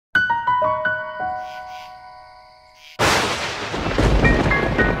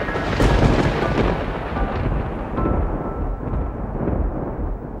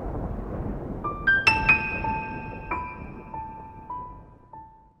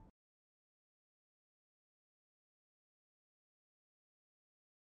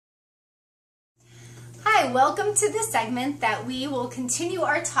Hi, welcome to the segment that we will continue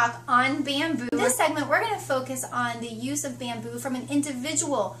our talk on bamboo. In this segment, we're going to focus on the use of bamboo from an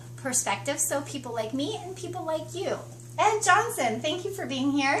individual perspective, so people like me and people like you. Ed Johnson, thank you for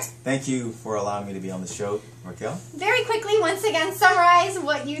being here. Thank you for allowing me to be on the show, Raquel. Very quickly, once again, summarize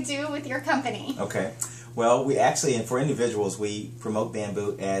what you do with your company. Okay. Well, we actually, and for individuals, we promote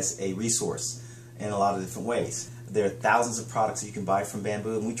bamboo as a resource in a lot of different ways. There are thousands of products that you can buy from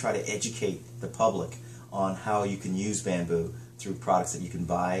bamboo, and we try to educate the public on how you can use bamboo through products that you can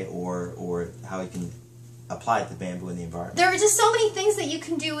buy or how you can apply it to bamboo in the environment. There are just so many things that you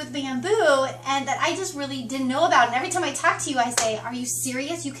can do with bamboo and that I just really didn't know about. And every time I talk to you, I say, are you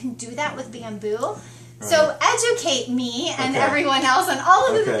serious? You can do that with bamboo? Right. So educate me and everyone else on all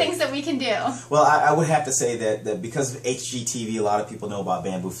of the things that we can do. Well, I would have to say that because of HGTV, a lot of people know about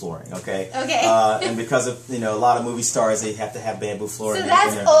bamboo flooring, okay? Okay. And because of, a lot of movie stars, they have to have bamboo flooring. So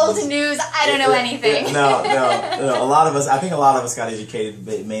that's old news. I don't know anything. No. A lot of us, I think a lot of us got educated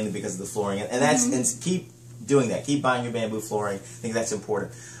mainly because of the flooring. And that's, and keep doing that. Keep buying your bamboo flooring. I think that's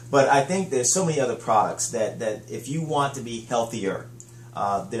important. But I think there's so many other products that if you want to be healthier,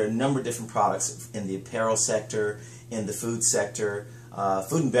 there are a number of different products in the apparel sector, in the food sector.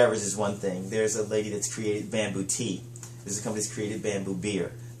 Food and beverage is one thing. There's a lady that's created bamboo tea. There's a company that's created bamboo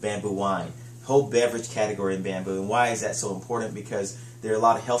beer, bamboo wine, whole beverage category in bamboo. And why is that so important? Because there are a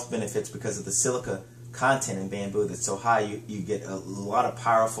lot of health benefits because of the silica content in bamboo that's so high. You get a lot of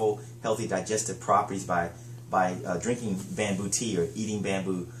powerful, healthy digestive properties by drinking bamboo tea or eating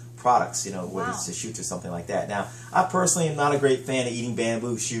bamboo products, whether it's a shoots or something like that. Now, I personally am not a great fan of eating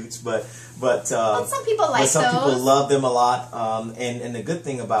bamboo shoots, but some people like some people love them a lot. And the good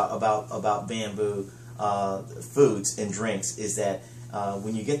thing about bamboo foods and drinks is that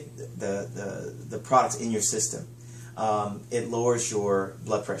when you get the products in your system, it lowers your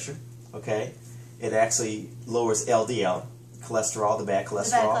blood pressure. Okay, it actually lowers LDL cholesterol, the bad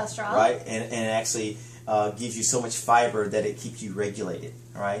cholesterol, right, and it actually gives you so much fiber that it keeps you regulated,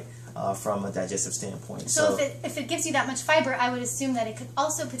 right, from a digestive standpoint. So if it gives you that much fiber, I would assume that it could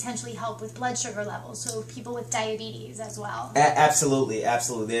also potentially help with blood sugar levels, so people with diabetes as well. Absolutely.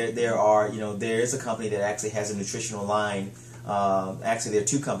 There is a company that actually has a nutritional line. Actually, there are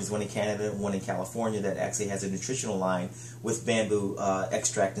two companies, one in Canada and one in California, that actually has a nutritional line with bamboo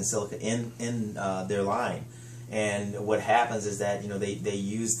extract and silica in their line. And what happens is that they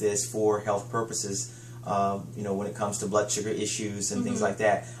use this for health purposes. When it comes to blood sugar issues and things like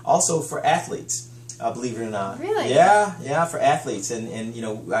that. Also for athletes, believe it or not. Really? Yeah, for athletes. And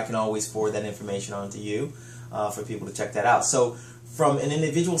I can always forward that information on to you for people to check that out. So from an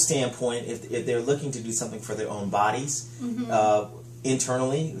individual standpoint, if they're looking to do something for their own bodies,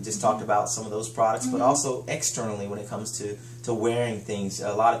 internally, we just talked about some of those products, but also externally when it comes to wearing things.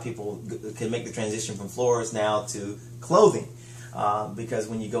 A lot of people can make the transition from floors now to clothing. Because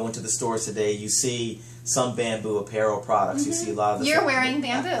when you go into the stores today, you see some bamboo apparel products. You see a lot of the You're wearing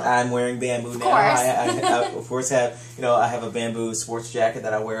bamboo. I'm wearing bamboo now. I of course have I have a bamboo sports jacket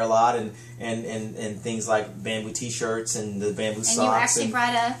that I wear a lot, and things like bamboo T-shirts and the bamboo socks. And you actually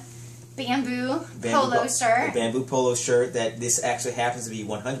brought a bamboo polo shirt. A bamboo polo shirt that this actually happens to be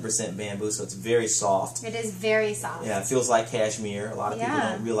 100% bamboo, so it's very soft. It is very soft. Yeah, it feels like cashmere. A lot of people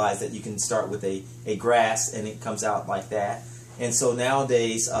don't realize that you can start with a grass and it comes out like that. And so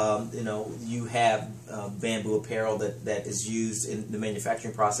nowadays, you have bamboo apparel that is used in the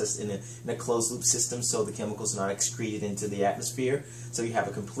manufacturing process in a closed loop system, so the chemicals are not excreted into the atmosphere. So you have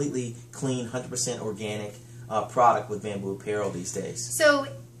a completely clean, 100% organic product with bamboo apparel these days. So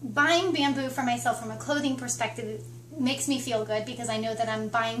buying bamboo for myself from a clothing perspective makes me feel good because I know that I'm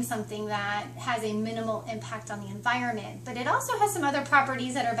buying something that has a minimal impact on the environment, but it also has some other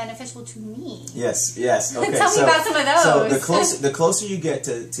properties that are beneficial to me. Yes. Okay. Tell me about some of those. So the closer you get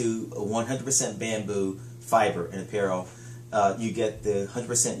to 100% bamboo fiber in apparel, you get the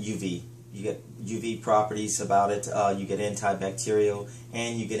 100% UV. You get UV properties about it. You get antibacterial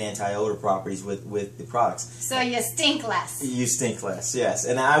and you get anti-odor properties with the products. So you stink less. You stink less, yes.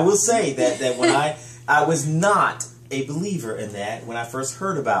 And I will say that when I was not a believer in that when I first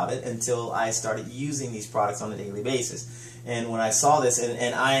heard about it until I started using these products on a daily basis. And when I saw this,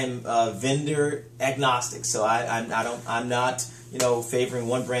 and I am vendor agnostic, so I'm not favoring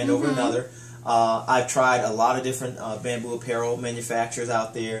one brand over another. I've tried a lot of different bamboo apparel manufacturers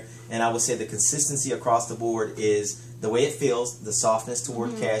out there, and I would say the consistency across the board is the way it feels, the softness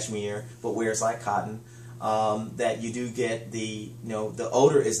toward cashmere, but wears like cotton. That you do get the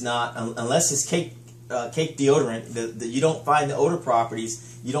odor is not, unless it's cake deodorant, you don't find the odor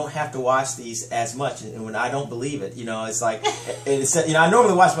properties. You don't have to wash these as much, and when I don't believe it, it's like I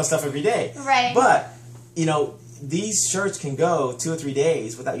normally wash my stuff every day, right? But you know, these shirts can go 2 or 3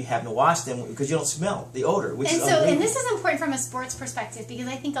 days without you having to wash them because you don't smell the odor, which is unbelievable. And this is important from a sports perspective because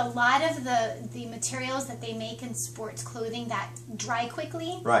I think a lot of the materials that they make in sports clothing that dry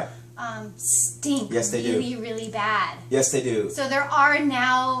quickly, right, stink. Yes, they really, really bad. Yes, they do. So there are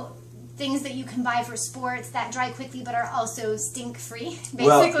now things that you can buy for sports that dry quickly but are also stink free.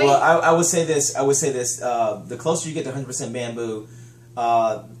 Basically, well, I would say this. The closer you get to 100% bamboo,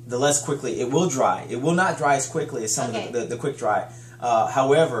 the less quickly it will dry. It will not dry as quickly as some of the quick dry.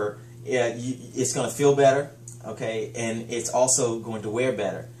 However, it's going to feel better, okay, and it's also going to wear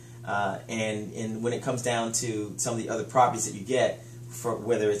better. And when it comes down to some of the other properties that you get, for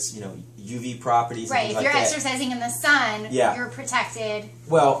whether it's UV properties, right? And if like you're that, exercising in the sun, you're protected.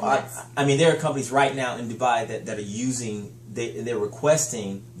 Well, I mean, there are companies right now in Dubai that are using. They're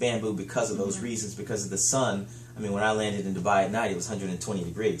requesting bamboo because of those reasons, because of the sun. I mean, when I landed in Dubai at night, it was 120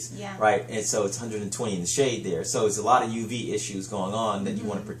 degrees, right? And so it's 120 in the shade there. So it's a lot of UV issues going on that you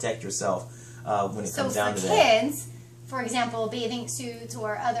want to protect yourself when it comes down to that. So for kids, for example, bathing suits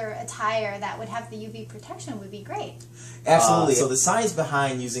or other attire that would have the UV protection would be great. Absolutely. So the science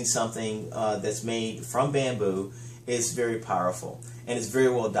behind using something that's made from bamboo is very powerful and it's very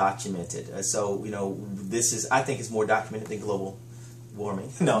well documented. So this is, I think, it's more documented than global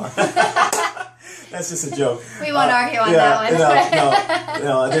warming. No. That's just a joke. We won't argue on that one.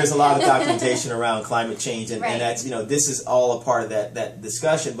 No. There's a lot of documentation around climate change, and that's this is all a part of that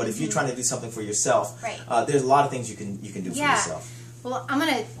discussion. But if you're trying to do something for yourself, there's a lot of things you can do for yourself. Well, I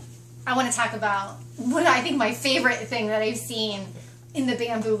want to talk about what I think my favorite thing that I've seen in the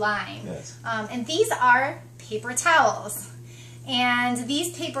bamboo line. Yes. And these are paper towels, and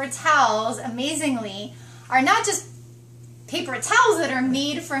these paper towels, amazingly, are not just paper towels that are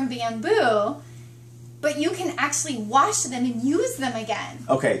made from bamboo, but you can actually wash them and use them again.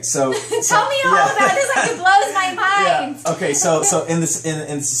 Okay, so tell me all about this. Like, it blows my mind. Yeah. Okay, so in the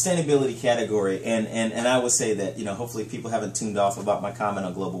sustainability category, and I would say that hopefully people haven't tuned off about my comment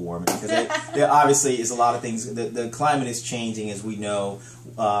on global warming, because there obviously is a lot of things. The climate is changing, as we know,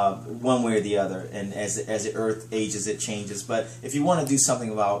 one way or the other, and as the Earth ages, it changes. But if you want to do something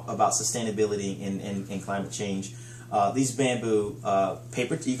about sustainability and climate change, these bamboo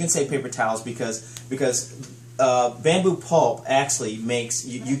paper, you can say paper towels because bamboo pulp actually makes,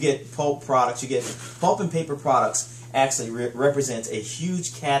 you get pulp products, you get pulp and paper products actually represents a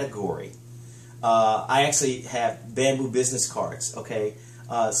huge category. I actually have bamboo business cards, okay?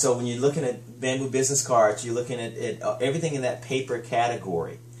 So when you're looking at bamboo business cards, you're looking at everything in that paper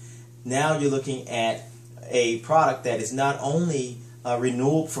category. Now you're looking at a product that is not only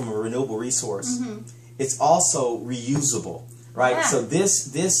renewable from a renewable resource, it's also reusable, right? Yeah. So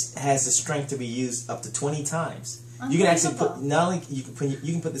this has the strength to be used up to 20 times. You can actually put, not only you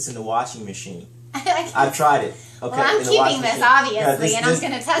can put this in the washing machine. I've tried it. Okay, well, I'm keeping this obviously, and I'm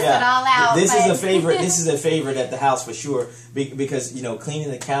going to test it all out. This is a favorite. This is a favorite at the house for sure, because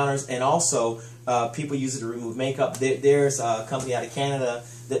cleaning the counters, and also people use it to remove makeup. There's a company out of Canada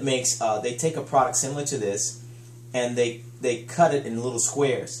that makes. They take a product similar to this, and they cut it in little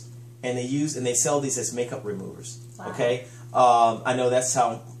squares. And they sell these as makeup removers. Wow. Okay, I know that's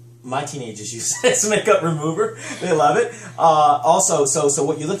how my teenagers use it as makeup remover. They love it. Also, so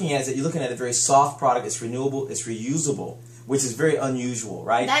what you're looking at is that you're looking at a very soft product. It's renewable. It's reusable, which is very unusual,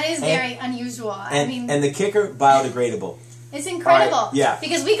 right? That is very unusual. And the kicker, biodegradable. It's incredible. Right, yeah.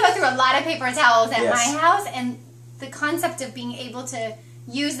 Because we go through a lot of paper towels at my house, and the concept of being able to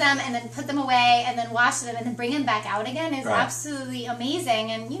use them and then put them away and then wash them and then bring them back out again is absolutely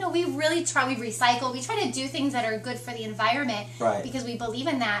amazing. And we really try, we recycle, we try to do things that are good for the environment because we believe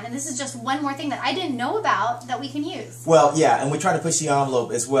in that. And this is just one more thing that I didn't know about that we can use. Well, yeah, and we try to push the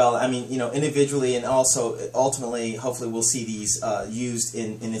envelope as well. I mean, individually, and also ultimately, hopefully we'll see these used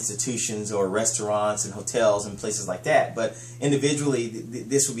in institutions or restaurants and hotels and places like that. But individually,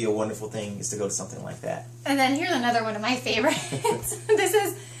 this would be a wonderful thing, is to go to something like that. And then here's another one of my favorites.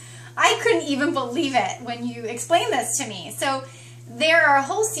 I couldn't even believe it when you explained this to me. So there are a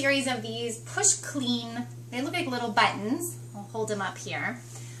whole series of these push clean, they look like little buttons. I'll hold them up here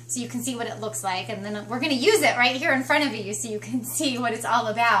so you can see what it looks like, and then we're going to use it right here in front of you so you can see what it's all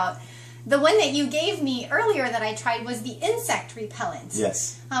about. The one that you gave me earlier that I tried was the insect repellent.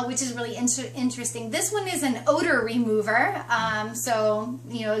 Yes. Which is really interesting. This one is an odor remover. So,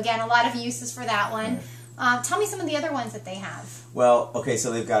 again, a lot of uses for that one. Tell me some of the other ones that they have. Well, okay,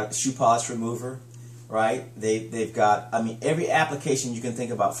 so they've got a shoe polish remover, right? They've got, every application you can think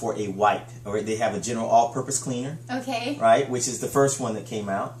about for a wipe. Or they have a general all-purpose cleaner. Okay. Right, which is the first one that came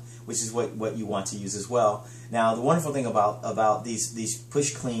out, which is what you want to use as well. Now, the wonderful thing about these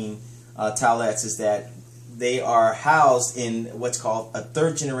push clean towelettes is that they are housed in what's called a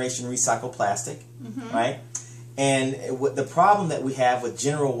third generation recycled plastic, right? And the problem that we have with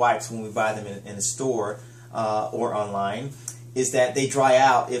general wipes when we buy them in a store or online is that they dry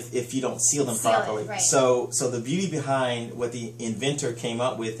out if you don't seal them properly. Right. So the beauty behind what the inventor came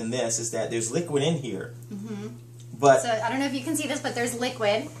up with in this is that there's liquid in here. But so I don't know if you can see this, but there's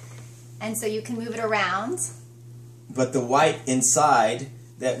liquid, and so you can move it around. But the wipe inside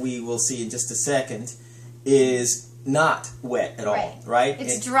that we will see in just a second is not wet at all, right?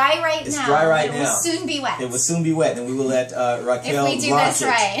 It's dry right now. It's dry right now. It will soon be wet. It will soon be wet, and we will let Raquel if we do launch this it.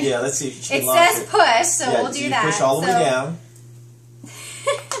 right. Yeah, let's see if she can it launch says it. push, so Yeah, we'll do you that. push all the way down.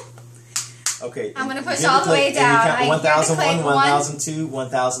 Okay. I'm going to push all the way down. I count 1001, 1002,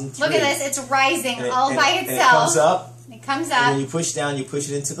 1003. Look at this. It's rising all by itself. And it comes up. It comes up. And when you push down, you push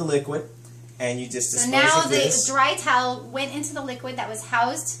it into the liquid, and you just dispose So now of this. the dry towel went into the liquid that was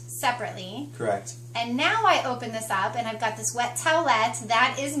housed separately. Correct. And now I open this up, and I've got this wet towelette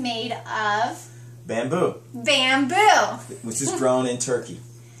that is made of bamboo. Bamboo. Which is grown in Turkey.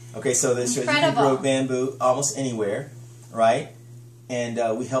 Okay, so this shows you can Incredible. grow bamboo almost anywhere, right?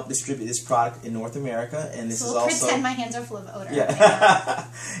 And we help distribute this product in North America, and this So is we'll also pretend my hands are full of odor. yeah,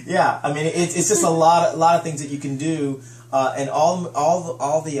 yeah. I mean, it's just a lot of things that you can do, and all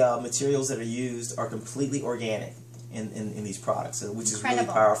the materials that are used are completely organic in these products, which is really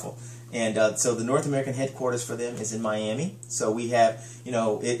powerful. And so the North American headquarters for them is in Miami. So we have,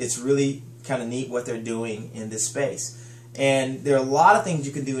 it's really kind of neat what they're doing in this space. And there are a lot of things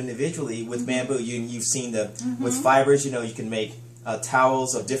you can do individually with bamboo. You've seen with fibers, you can make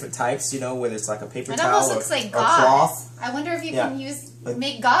towels of different types, whether it's like a paper towel almost looks like or gauze. cloth. I wonder if you can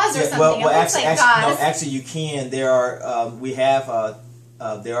make gauze or something. Well, it looks like gauze. No, actually you can. There are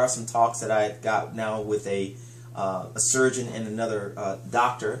there are some talks that I got now with a surgeon and another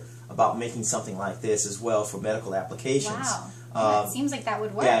doctor about making something like this as well for medical applications. Wow. It seems like that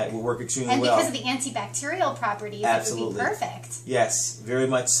would work. Yeah, it would work extremely well. And because of the antibacterial properties, it would be perfect. Yes, very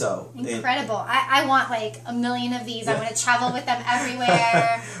much so. Incredible. I want like a million of these. I want to travel with them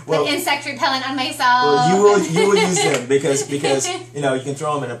everywhere. Put insect repellent on myself. Well, you will use them because you can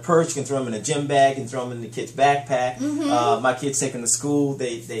throw them in a purse, you can throw them in a gym bag, you can throw them in the kid's backpack. My kids take them to school.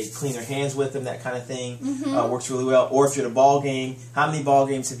 They clean their hands with them, that kind of thing. Works really well. Or if you're at a ball game, how many ball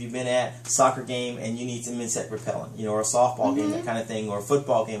games have you been at? Soccer game, and you need some insect repellent, or a softball game, that kind of thing, or a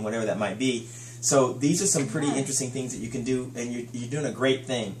football game, whatever that might be. So these are some pretty interesting things that you can do, and you're doing a great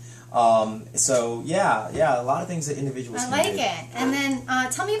thing. So yeah, a lot of things that individuals can do. I like it. And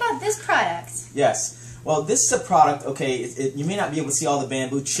then tell me about this product. Yes. Well, this is a product, okay, you may not be able to see all the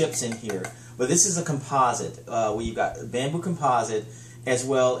bamboo chips in here, but this is a composite where you've got bamboo composite as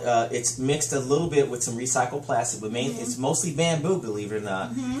well. It's mixed a little bit with some recycled plastic, but it's mostly bamboo, believe it or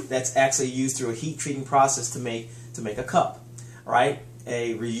not. That's actually used through a heat treating process to make a cup. Right?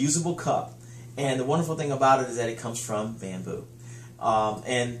 A reusable cup. And the wonderful thing about it is that it comes from bamboo.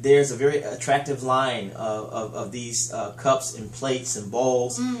 And there's a very attractive line of these cups and plates and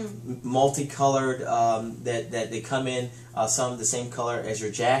bowls, multicolored, that they come in some the same color as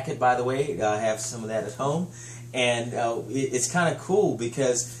your jacket, by the way. I have some of that at home. And it's kind of cool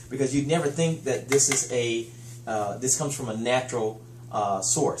because you'd never think that this is this comes from a natural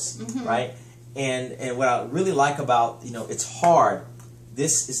source, right? And what I really like about, it's hard.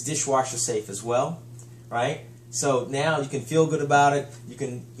 This is dishwasher safe as well, right? So now you can feel good about it. You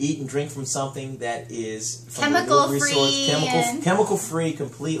can eat and drink from something that is from chemical free, free, chemical free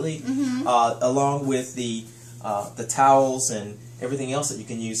completely, along with the towels and everything else that you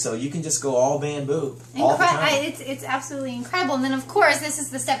can use. So you can just go all bamboo all the time. It's absolutely incredible. And then, of course, this is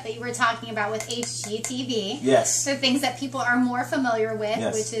the step that you were talking about with HGTV. Yes. So things that people are more familiar with,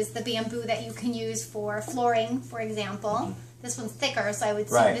 Yes. which is the bamboo that you can use for flooring, for example. This one's thicker, so I would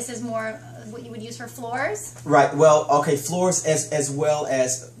say this is more what you would use for floors. Right. Well, okay, floors as well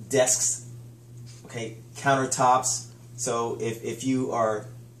as desks, okay, countertops. So if you are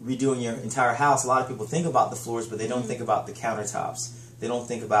redoing your entire house, a lot of people think about the floors, but they don't think about the countertops. They don't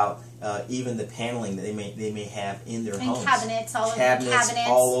think about even the paneling that they may have in their homes. And cabinets, cabinets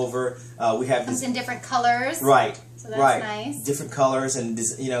all over. We have comes in different colors. Right. So that's nice. Different colors, and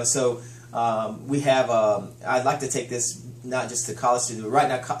so we have. I'd like to take this not just to college students, but right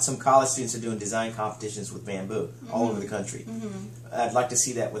now some college students are doing design competitions with bamboo all over the country. I'd like to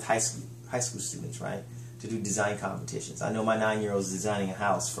see that with high school students, right? To do design competitions. I know my 9-year-old is designing a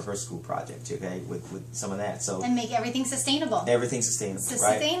house for her school project, okay, with some of that. So and make everything sustainable. Everything's sustainable,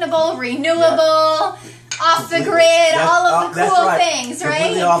 Sustainable, renewable, off the grid, all of the cool things, right?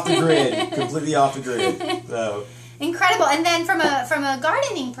 Completely off the grid. Completely off the grid. So Incredible. And then from a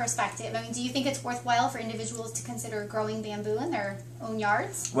gardening perspective, I mean, do you think it's worthwhile for individuals to consider growing bamboo in their own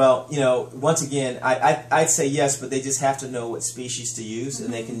yards? Well, you know, once again, I'd say yes, but they just have to know what species to use,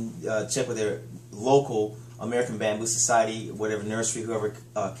 and they can check with their local American Bamboo Society, whatever nursery, whoever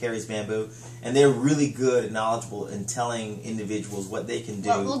carries bamboo, and they're really good and knowledgeable in telling individuals what they can do.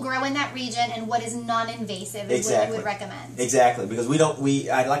 What will grow in that region and what is non-invasive is what you would recommend. Exactly, because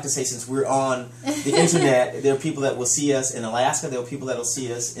I'd like to say, since we're on the internet, there are people that will see us in Alaska, there are people that will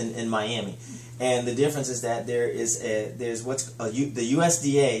see us in Miami. And the difference is that the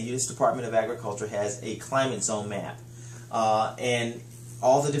USDA, U.S. Department of Agriculture, has a climate zone map, and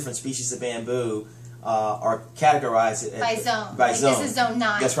all the different species of bamboo are categorized by zone. By zone. This is zone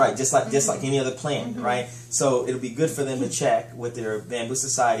 9. That's right, just like any other plant, right? So it'll be good for them to check with their bamboo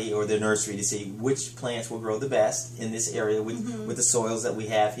society or their nursery to see which plants will grow the best in this area with the soils that we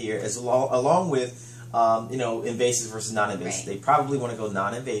have here, along with invasive versus non-invasive. Right. They probably want to go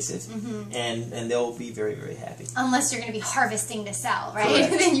non-invasive, and they'll be very, very happy. Unless you're going to be harvesting to sell, right?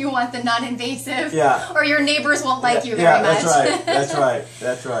 Correct. Then you want the non-invasive, yeah. Or your neighbors won't like you very much. That's right.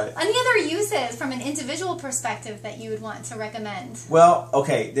 That's right. Any other uses from an individual perspective that you would want to recommend? Well,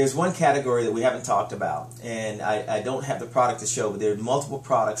 okay, there's one category that we haven't talked about, and I don't have the product to show, but there are multiple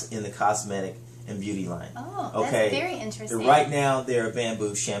products in the cosmetic and beauty line. Oh, okay. That's very interesting. Right now, there are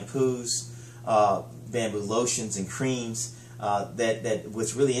bamboo shampoos, bamboo lotions and creams. That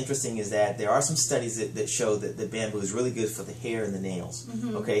what's really interesting is that there are some studies that show that the bamboo is really good for the hair and the nails.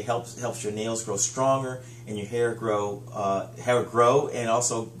 Okay, helps your nails grow stronger and your hair grow and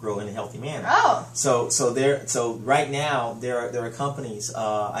also grow in a healthy manner. Oh, so right now there are companies.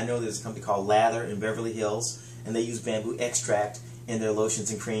 I know there's a company called Lather in Beverly Hills, and they use bamboo extract in their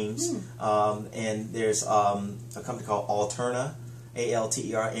lotions and creams. And there's a company called Alterna.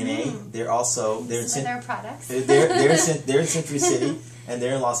 Alterna. They're also they're in their products. they're in Century City, and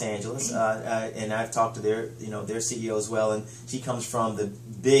they're in Los Angeles. And I've talked to their CEO as well, and she comes from the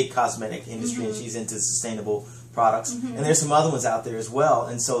big cosmetic industry, and she's into sustainable products. And there's some other ones out there as well.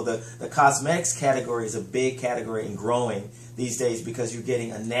 And so the cosmetics category is a big category and growing these days because you're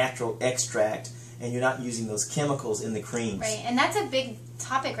getting a natural extract, and you're not using those chemicals in the creams. Right, and that's a big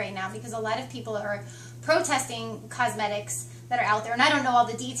topic right now because a lot of people are protesting cosmetics that are out there, and I don't know all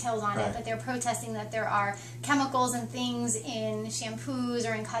the details on it, but they're protesting that there are chemicals and things in shampoos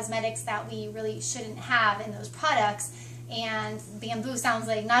or in cosmetics that we really shouldn't have in those products. And bamboo sounds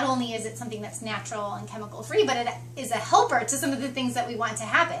like not only is it something that's natural and chemical free, but it is a helper to some of the things that we want to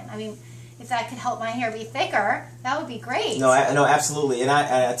happen. I mean, if that could help my hair be thicker, that would be great. No, absolutely, and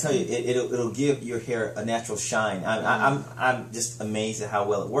I tell you, it'll give your hair a natural shine. I'm just amazed at how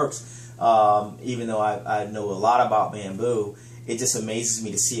well it works. Even though I know a lot about bamboo, it just amazes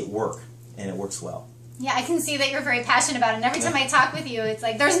me to see it work, and it works well. Yeah, I can see that you're very passionate about it, and every time I talk with you, it's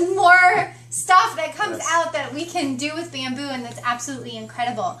like there's more stuff that comes out that we can do with bamboo, and that's absolutely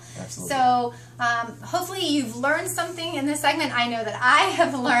incredible. Absolutely. So hopefully you've learned something in this segment. I know that I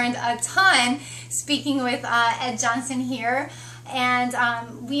have learned a ton speaking with Ed Johnson here. And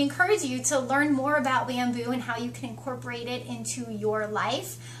we encourage you to learn more about bamboo and how you can incorporate it into your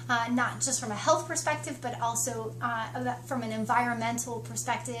life, not just from a health perspective, but also from an environmental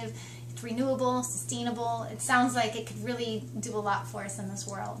perspective. It's renewable, sustainable. It sounds like it could really do a lot for us in this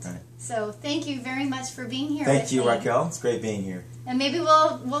world. Right. So thank you very much for being here. Thank you, Raquel. It's great being here. And maybe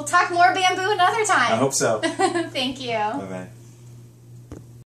we'll talk more bamboo another time. I hope so. Thank you. Bye-bye.